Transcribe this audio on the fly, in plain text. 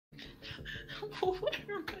Where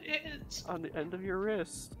are my hands? On the end of your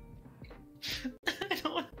wrist. I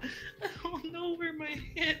don't know where my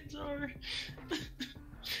hands are.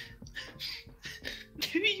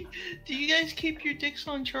 Do you guys keep your dicks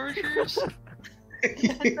on chargers?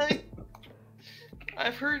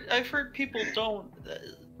 I've heard people don't.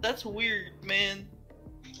 That's weird, man.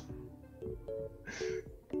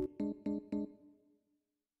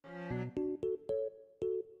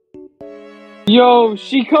 Yo,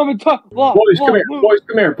 she coming to Boys, come here. Boys,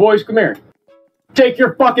 come here. Boys, come here. Take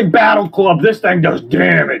your fucking battle club. This thing does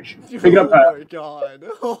damage. Pick it up. Oh my god.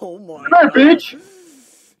 Oh my Come here, bitch.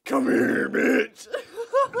 Come here, bitch.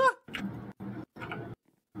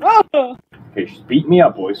 Okay, she's beating me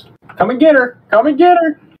up, boys. Come and get her. Come and get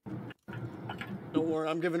her. Don't worry,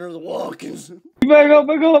 I'm giving her the walk-ins. Back up,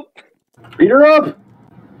 back up. Beat her up.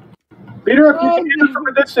 Beat her up. You can hit her from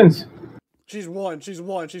a distance. She's won. She's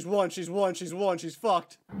won. She's won. She's won. She's won. She's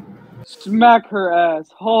fucked. Smack her ass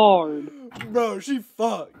hard. Bro, she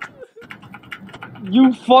fucked.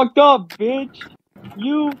 You fucked up, bitch.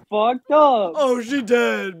 You fucked up. Oh, she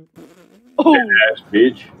dead. Oh. Ass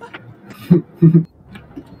bitch.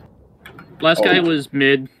 Last guy was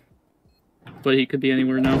mid, but he could be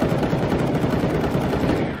anywhere now.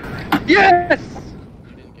 Yes!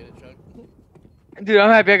 You didn't get it, Chuck. Dude, I'm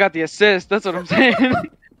happy I got the assist. That's what I'm saying.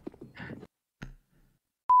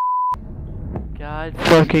 God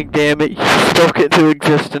fucking damn it, you spoke it into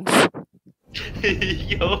existence.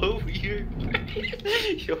 Yo, you're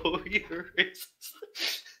racist.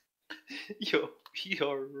 Yo,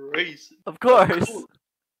 you're racist. Of course.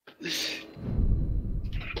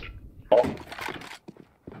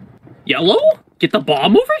 Yellow? Get the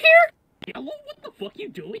bomb over here? Yellow, what the fuck you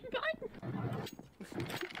doing, bud?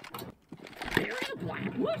 Bury the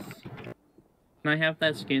Blacklist? Can I have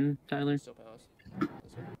that skin, Tyler?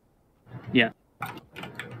 Yeah.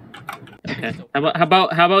 Okay. How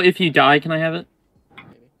about if you die, can I have it?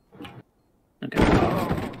 Okay.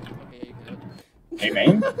 Okay, you can have it. Hey,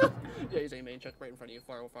 man. Yeah, he's a main Chuck right in front of you,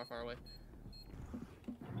 far away.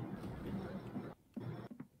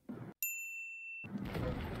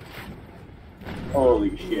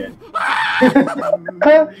 Holy shit.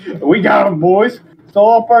 We got him, boys. It's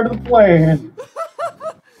all part of the plan.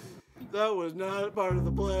 That was not part of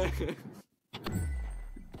the plan.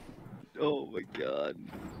 Oh my god.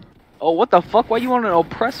 Oh, what the fuck? Why you want an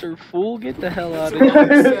oppressor, fool? Get the hell out of here.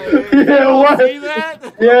 Yeah, what? See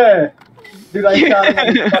that? Yeah. Dude, I shot him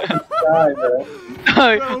in the fucking sky, bro.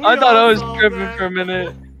 I thought I was tripping for a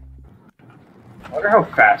minute. I wonder how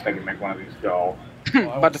fast I can make one of these go.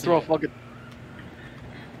 About to throw a fucking...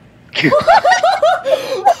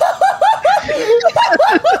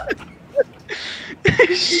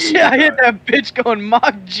 Shit, I hit that bitch going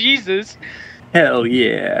mock Jesus. Hell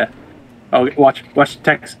yeah. Oh, watch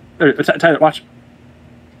text. Tyler, watch.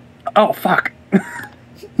 Oh, fuck.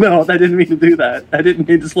 No, I didn't mean to do that. I didn't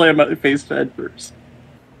mean to slam my face head first.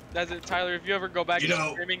 That's it, Tyler. If you ever go back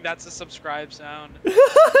to screaming, that's a subscribe sound.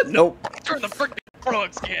 Nope. Turn the freaking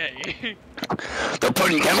frogs gay. They're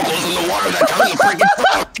putting chemicals in the water that turn the freaking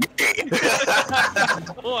frog.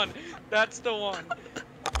 That's the one. That's the one.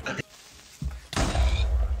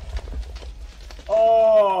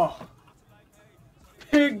 Oh!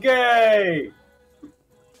 Pig gay!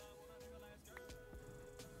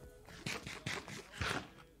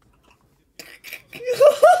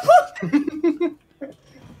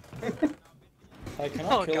 Hey, can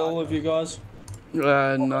I kill all of you guys?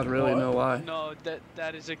 Not really, no why. No,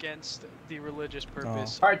 that is against the religious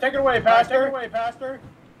purpose. Alright, take it away, Pastor.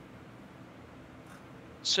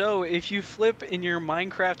 So, if you flip in your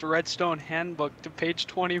Minecraft Redstone handbook to page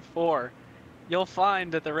 24, you'll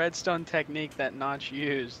find that the redstone technique that Notch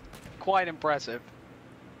used. Quite impressive.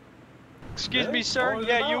 Excuse me, sir?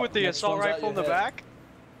 Yeah, you with the assault rifle in the back?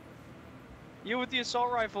 You with the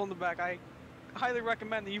assault rifle in the back. I highly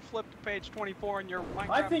recommend that you flip to page 24 in your Minecraft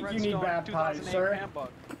I think you Redstone need baptized, 2008 sir.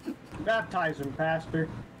 handbook. Baptize him, Pastor.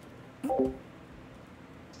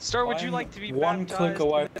 Sir, would you like to be one baptized click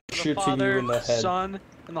away in from the shooting Father, you in the head. Son,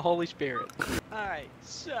 and the Holy Spirit? Alright,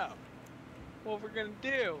 so, what we're gonna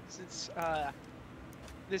do, since,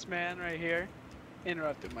 this man right here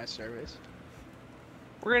interrupted my service,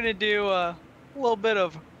 we're gonna do a little bit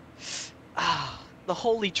of, the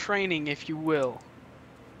holy training, if you will.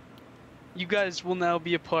 You guys will now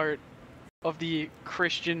be a part of the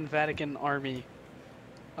Christian Vatican Army.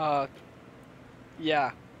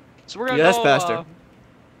 Yeah. So we're gonna Yes, go, Pastor.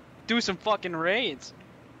 do some fucking raids.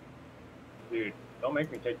 Dude, don't make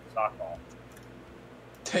me take the sock off.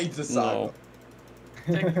 Take the sock.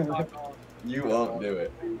 No. Take the fuck off. You won't do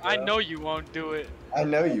it. I know you won't do it. I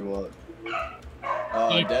know you won't.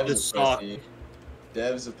 Eat the Dev's a sock. pussy.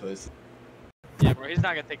 Dev's a pussy. Yeah, bro, he's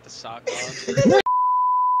not gonna take the sock off.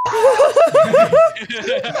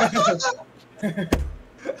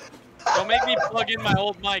 Don't make me plug in my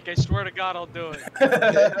old mic. I swear to God, I'll do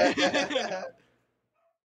it.